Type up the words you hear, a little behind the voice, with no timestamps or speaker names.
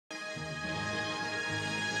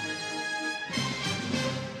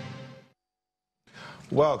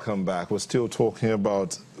Welcome back. We're still talking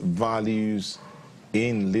about values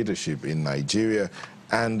in leadership in Nigeria.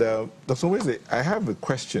 And Dr. Wesley, I have a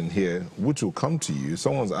question here which will come to you.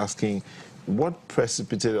 Someone's asking what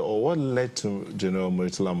precipitated or what led to General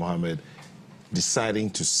Murtala Mohammed deciding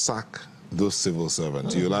to sack those civil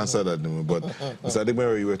servants? You'll answer that, but Mr.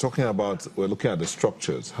 Adegbenro, we're looking at the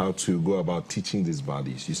structures, how to go about teaching these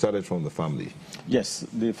values. You started from the family. Yes,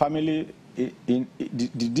 the family, the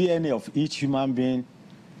DNA of each human being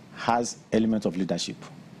has elements of leadership.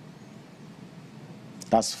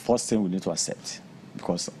 That's the first thing we need to accept,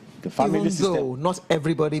 because the family system. Even though not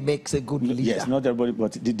everybody makes a good leader. Yes, not everybody,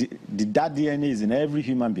 but that DNA is in every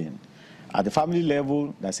human being. At the family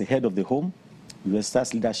level, that's the head of the home. You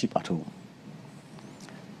exercise leadership at home.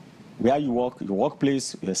 Where you work, your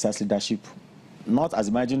workplace, you exercise leadership, not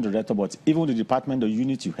as managing director, but even the department or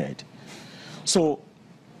unit you head. So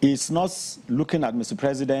it's not looking at Mr.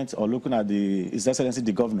 President or looking at His Excellency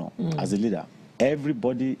the Governor as a leader.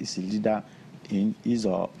 Everybody is a leader in his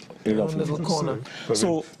or area of influence.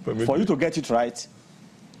 So for you to get it right,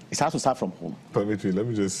 it has to start from home. Permit me, let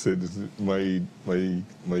me just say this.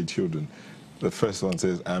 My children, the first one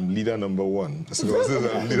says, I'm leader number one. The second one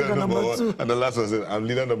says, I'm leader number one. And the last one says, I'm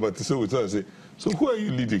leader number two. So we start to say, so who are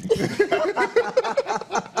you leading?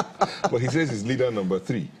 But he says he's leader number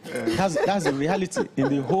 3. That's the reality. In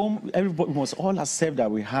the home, everybody must all accept that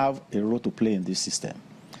we have a role to play in this system.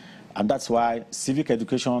 And that's why civic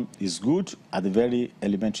education is good at the very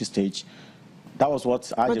elementary stage. That was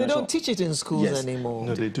what our But they don't teach it in schools anymore.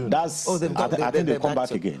 No, they do. That's, I think they come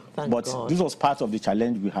back again. But this was part of the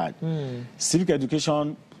challenge we had. Civic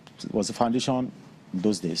education was the foundation in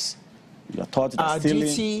those days. You are taught that our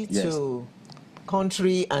duty to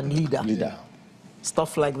country and leader.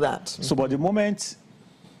 Stuff like that. So, but the moment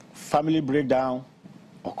family breakdown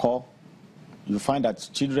occur, you find that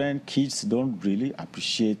kids don't really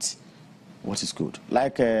appreciate what is good.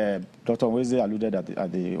 Like Dr. Wesley alluded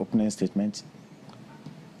at the opening statement,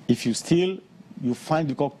 if you steal, you find it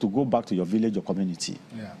difficult to go back to your village or community.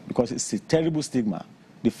 Because it's a terrible stigma.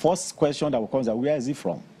 The first question that will come is, where is he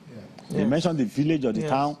from? They mention the village or the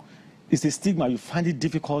town. It's a stigma. You find it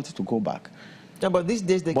difficult to go back. Yeah, but these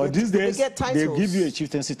days they get titles. They give you a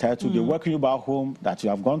chieftaincy title. They welcome you back home, that you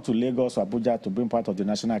have gone to Lagos or Abuja to bring part of the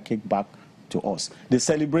national cake back to us. They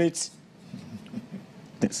celebrate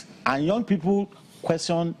this. And young people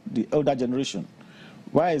question the elder generation.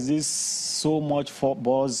 Why is this so much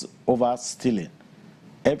buzz over stealing?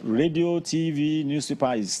 Radio, TV,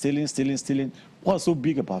 newspaper is stealing. What's so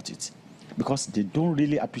big about it? Because they don't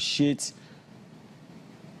really appreciate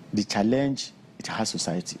the challenge it has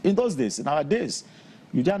society. In those days, nowadays,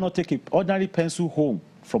 you dare not take an ordinary pencil home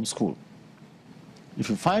from school. If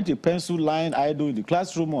you find a pencil lying idle in the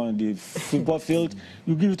classroom or in the football field,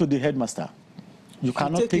 you give it to the headmaster. You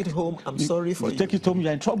cannot take it home. I'm sorry for you. You take it home,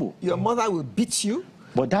 you're in trouble. Your mother will beat you.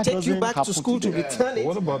 But that take you back to school to return it.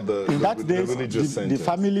 What about the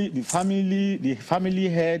family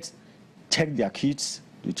heads check their kids,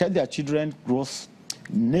 they check their children growth,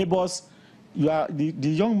 neighbors. The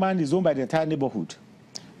young man is owned by the entire neighborhood.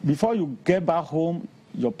 Before you get back home,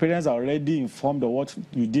 your parents are already informed of what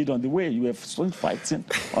you did on the way. You have started fighting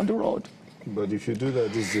on the road. But if you do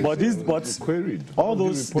that, all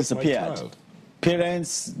those disappeared.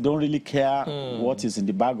 Parents don't really care what is in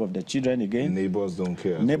the bag of the children again. Neighbors don't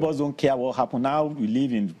care. Neighbors don't care what happened. Now we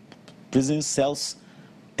live in prison cells.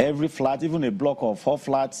 Every flat, even a block of 4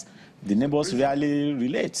 flats, the neighbors rarely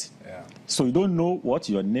relate. So you don't know what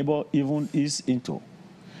your neighbor even is into.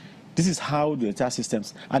 This is how the entire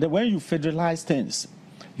systems. And then when you federalize things,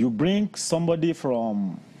 you bring somebody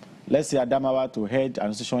from, let's say, Adamawa to head an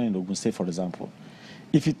institution in Ogun State, for example.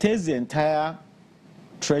 If he takes the entire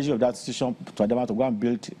treasury of that institution to Adamawa to go and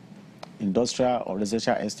build industrial or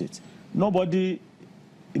residential estates, nobody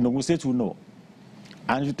in Ogun State will know.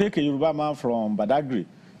 And you take a Yoruba man from Badagry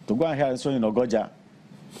to go and head an institution in Ogoja,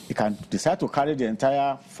 he can decide to carry the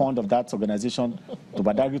entire fund of that organization to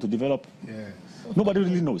Badagry to develop. Nobody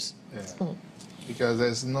really knows. Because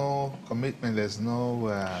there's no commitment, there's no...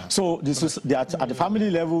 So at the family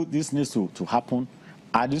level, this needs to happen.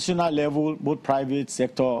 At additional level, both private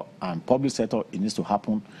sector and public sector, it needs to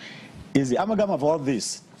happen. It's the amalgam of all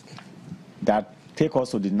this that take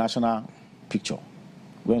us to the national picture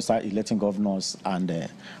when we start electing governors. And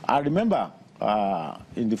I remember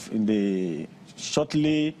in the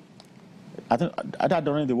shortly, I think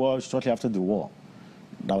during the war, shortly after the war,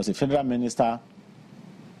 there was a federal minister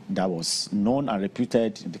that was known and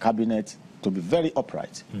reputed in the cabinet to be very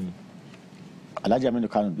upright. Alhaji Aminu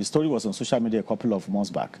Kano. The story was on social media a couple of months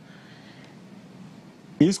back.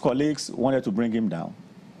 His colleagues wanted to bring him down.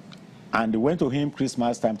 And they went to him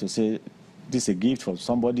Christmas time to say, this is a gift from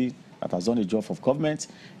somebody that has done a job for government.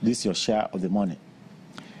 This is your share of the money.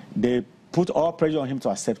 They put all pressure on him to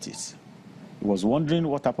accept it. He was wondering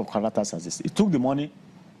what type of characters has this. He took the money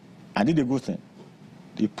and did a good thing.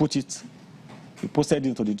 He posted it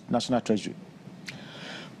into the National Treasury.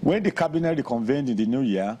 When the cabinet reconvened in the new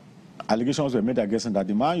year, allegations were made against him that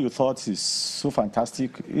the man you thought is so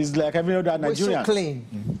fantastic is like every other Nigerian. So clean.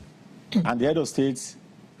 Mm-hmm. And the head of state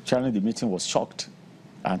chairing the meeting was shocked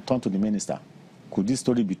and turned to the minister. Could this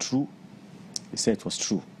story be true? He said it was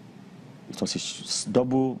true. It was a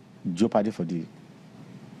double jeopardy for the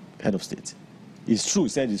head of state. It's true. He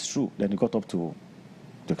said it's true. Then he got up to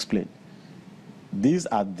explain. These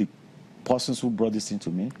are the persons who brought this thing to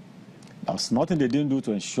me. There was nothing they didn't do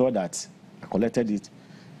to ensure that I collected it.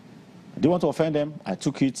 I didn't want to offend them. I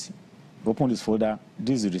took it, opened this folder.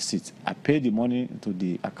 This is the receipt. I paid the money to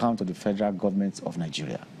the account of the federal government of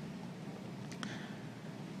Nigeria.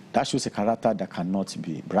 That shows a character that cannot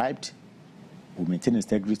be bribed, will maintain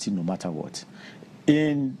integrity no matter what.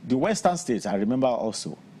 In the western states, I remember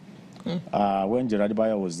also, when Gerard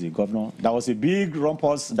Bayo was the governor, there was a big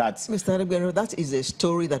rumpus that... Mr. Adegbero, that is a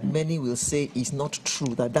story that many will say is not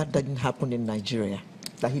true, that didn't happen in Nigeria.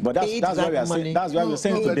 That he but that's why we are saying, that's why we're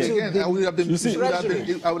saying today.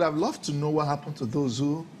 Again, I would have loved to know what happened to those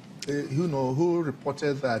who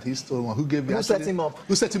reported that he stole one, who set him up.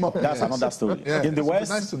 Who set him up? That's another story. Yeah, in the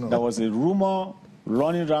West, nice there was a rumor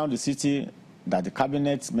running around the city that the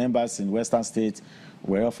cabinet members in Western states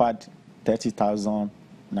were offered 30,000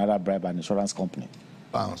 naira bribe by an insurance company.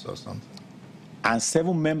 Pounds or something. And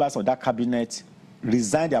 7 members of that cabinet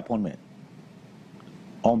resigned their appointment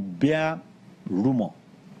on bare rumor.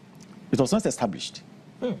 It was not established.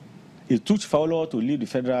 It took Fowler to leave the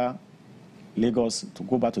federal Lagos to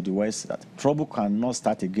go back to the West, that trouble cannot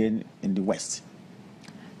start again in the West.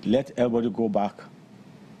 Let everybody go back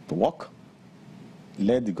to work.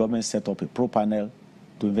 Let the government set up a pro-panel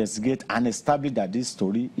to investigate and establish that this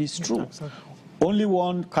story is true. Only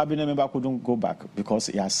one cabinet member couldn't go back because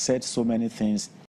he has said so many things